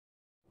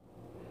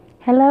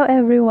Hello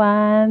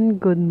everyone!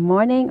 Good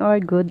morning or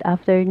good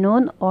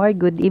afternoon or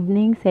good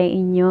evening sa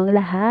inyong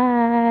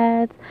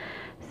lahat.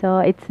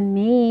 So, it's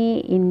me,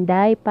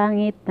 Inday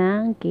Pangit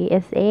ng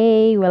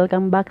KSA.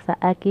 Welcome back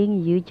sa aking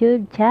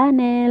YouTube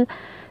channel.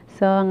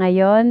 So,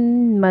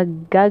 ngayon,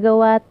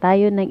 maggagawa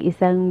tayo ng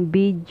isang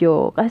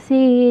video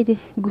kasi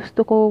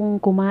gusto kong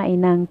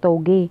kumain ng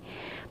toge.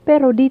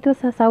 Pero dito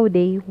sa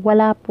Saudi,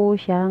 wala po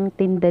siyang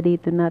tinda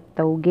dito na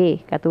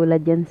toge,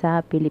 katulad yan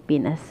sa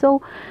Pilipinas. So,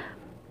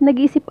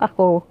 nag-isip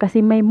ako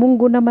kasi may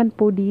munggo naman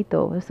po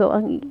dito. So,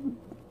 ang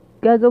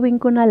gagawin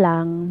ko na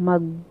lang,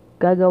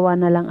 maggagawa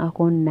na lang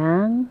ako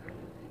ng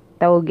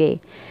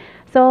toge.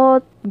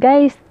 So,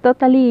 guys,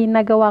 totally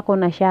nagawa ko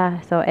na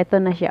siya. So,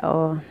 eto na siya,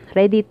 oh.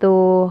 Ready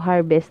to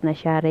harvest na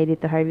siya. Ready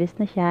to harvest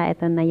na siya.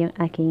 Ito na yung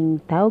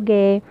aking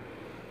toge.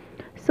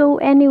 So,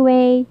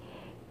 anyway,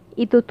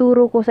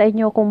 ituturo ko sa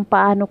inyo kung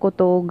paano ko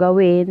to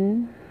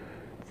gawin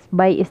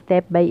by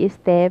step by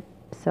step.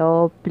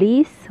 So,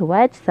 please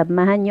watch.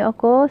 Samahan nyo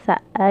ako sa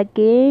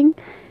aking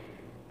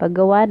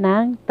paggawa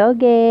ng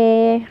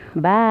toge.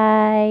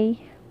 Bye!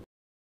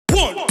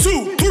 1,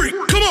 2,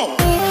 3, come on!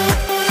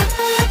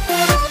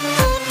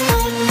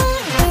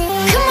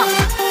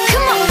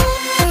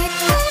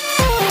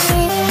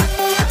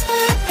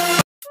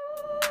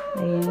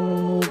 Ayan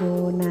yung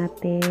munggo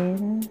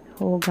natin.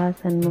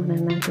 Hugasan muna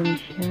natin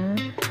siya.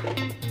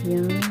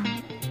 Yan.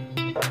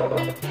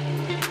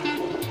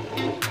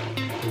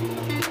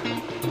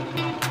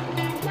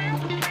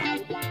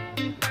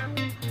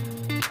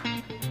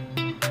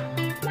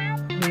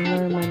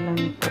 Normal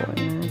lang po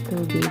na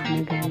tubig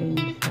na galing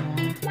sa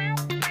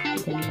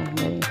dyan lang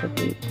galing sa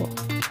tipo.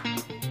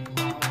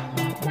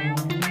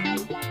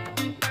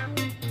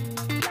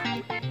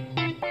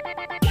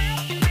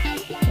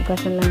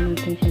 Hugasan lang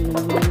natin siya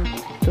ng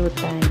 2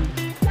 times.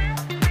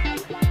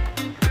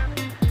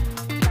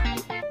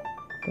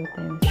 2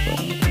 times po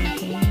natin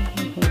siya.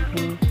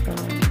 So,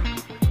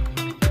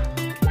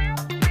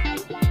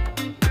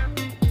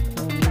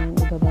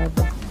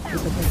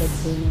 ibababad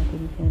po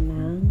natin siya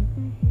ng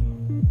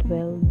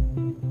 12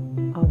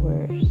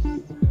 hours.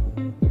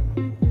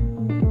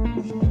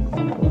 Ayan po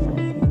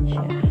natin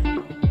siya.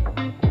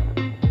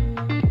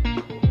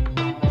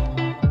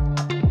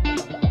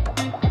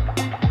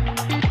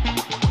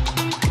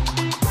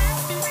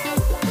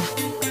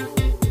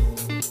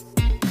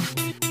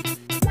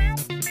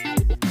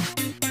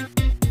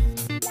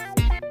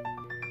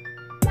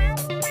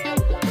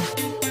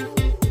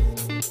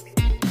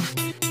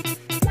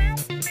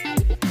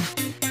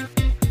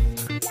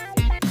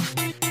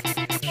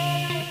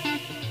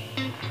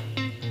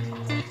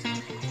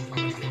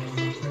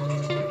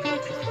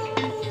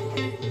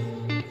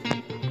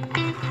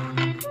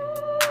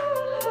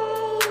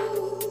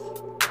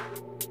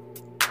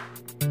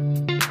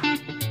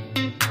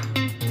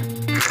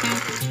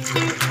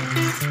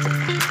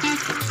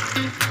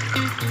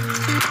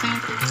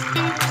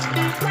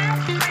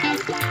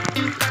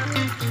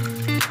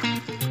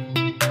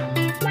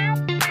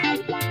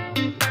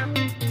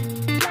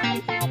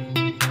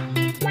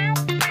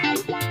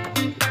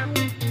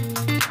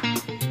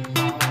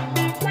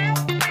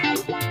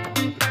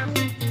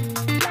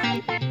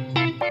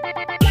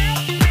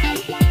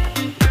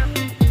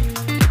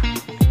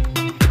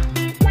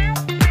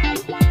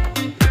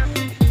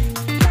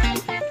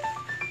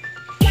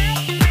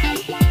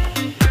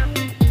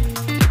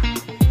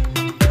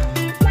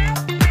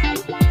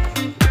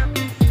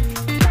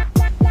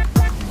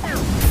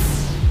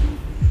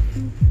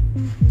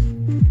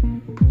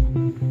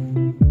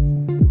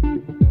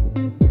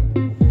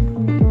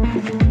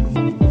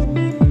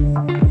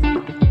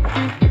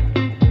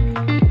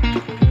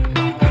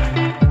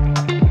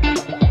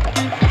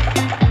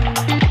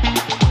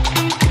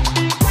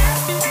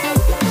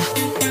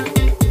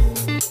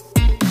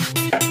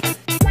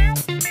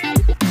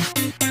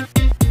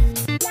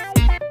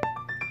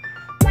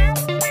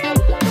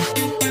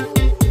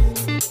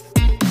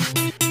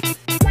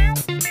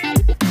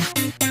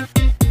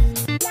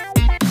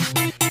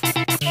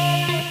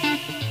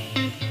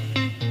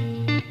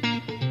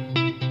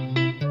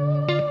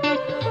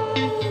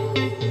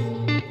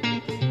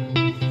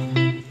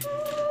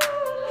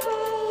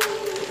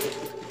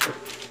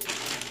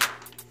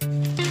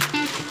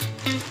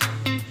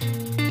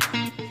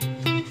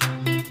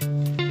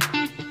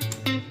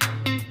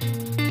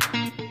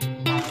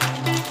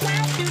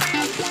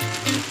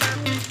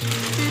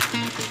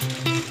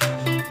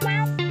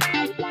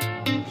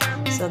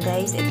 So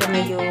guys, ito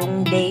na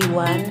yung day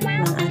 1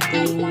 ng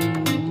ating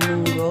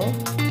munggo.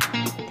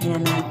 Tingnan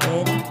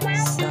natin.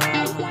 So,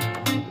 yung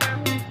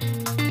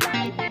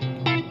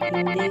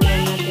day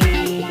 1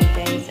 natin munggo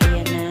guys,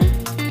 ayan na.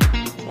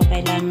 So,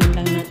 kailangan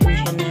lang natin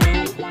siya na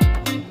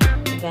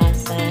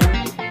hugasan.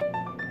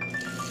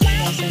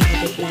 Hugasan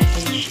ulit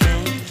natin siya.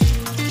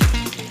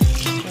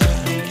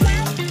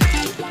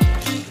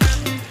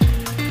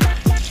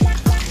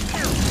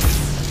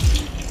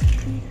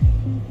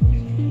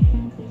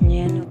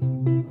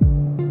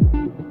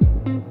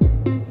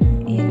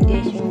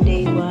 Day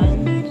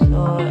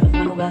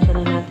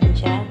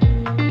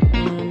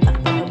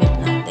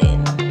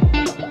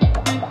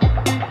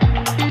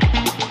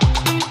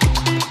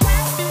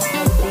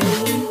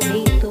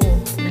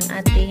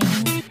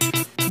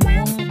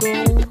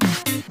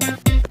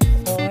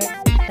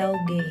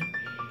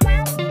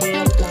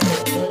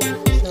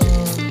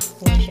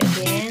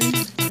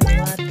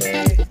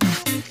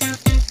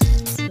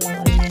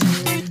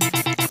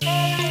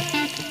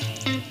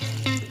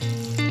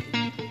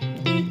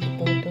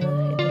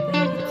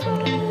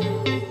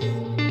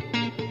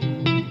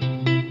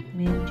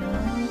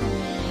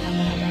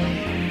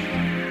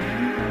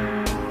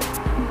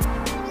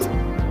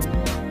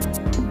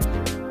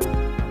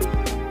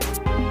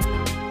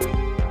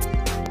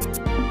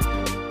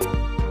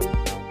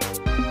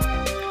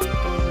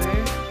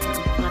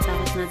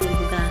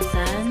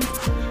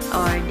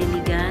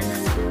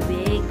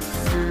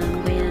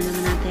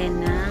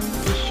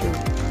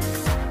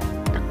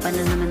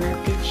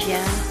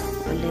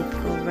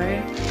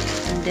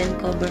then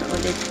cover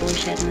ulit po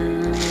siya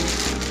ng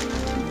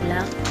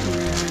black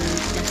na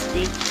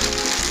plastic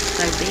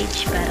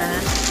garbage para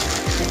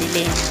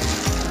madilim.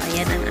 So,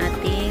 ayan ang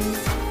ating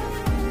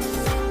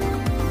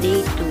day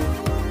 2.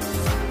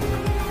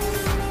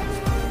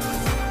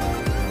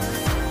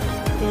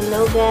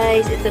 Hello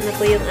guys, ito na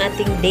po yung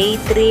ating day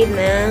 3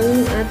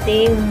 ng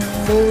ating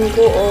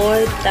mongo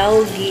or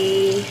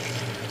toge.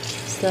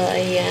 So,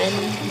 ayan,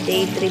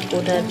 day 3 po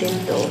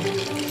natin to.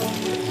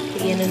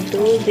 Lagyan ng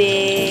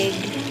tubig.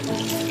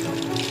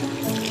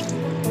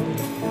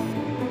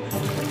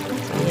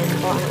 Ayan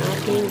po ang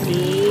ating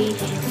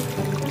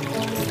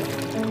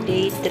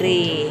day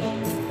 3.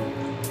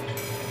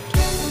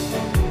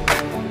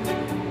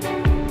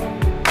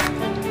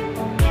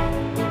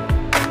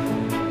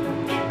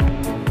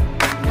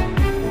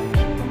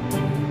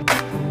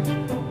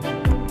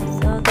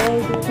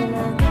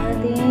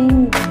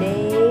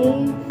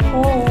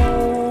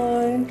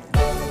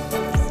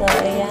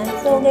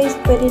 So guys,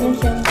 pwede na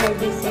siyang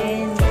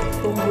harvestin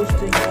kung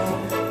gusto nyo.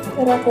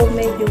 Pero ako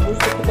medyo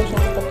gusto ko pa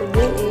siyang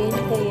patubuin,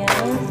 kaya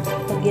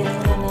lagyan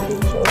muna natin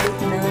siya ulit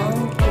ng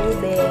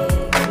tubig.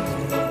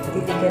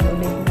 Diligan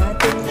ulit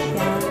natin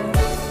siya.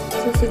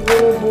 So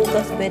siguro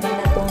bukas pwede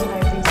na itong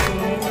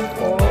harvestin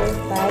for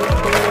 5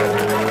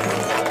 days.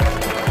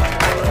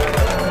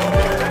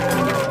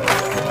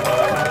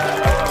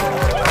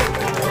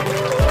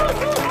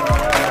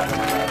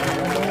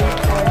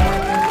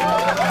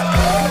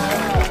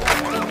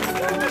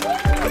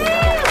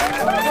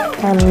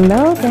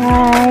 Hello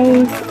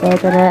guys!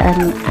 Ito na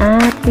ang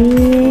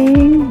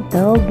ating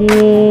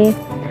toge.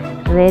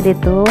 Ready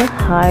to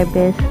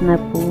harvest na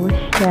po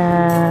siya.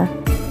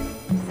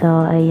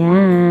 So,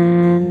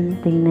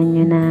 ayan. Tingnan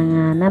nyo na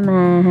nga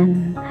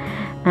naman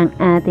ang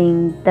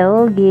ating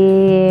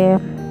toge.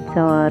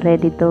 So,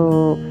 ready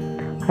to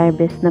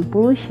harvest na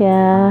po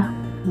siya.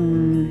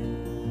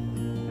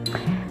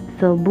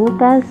 So,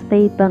 bukas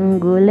may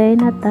panggulay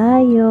na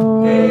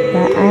tayo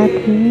sa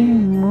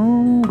ating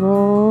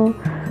mongo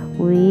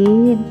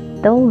with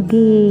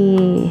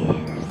toge.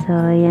 So,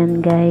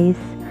 ayan guys.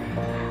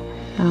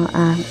 So,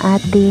 ang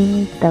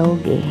ating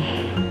toge.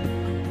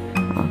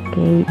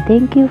 Okay,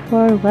 thank you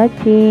for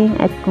watching.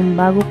 At kung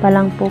bago pa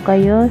lang po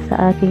kayo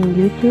sa aking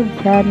YouTube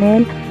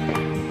channel,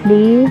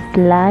 please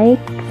like,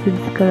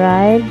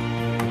 subscribe,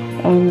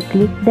 and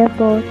click the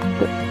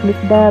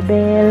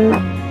bell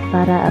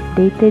para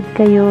updated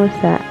kayo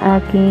sa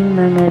aking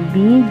mga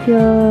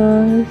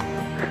videos.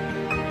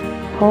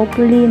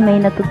 Hopefully,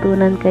 may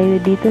natutunan kayo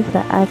dito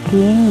sa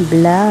aking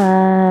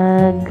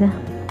vlog.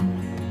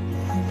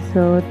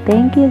 So,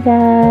 thank you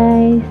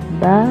guys.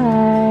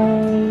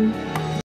 Bye!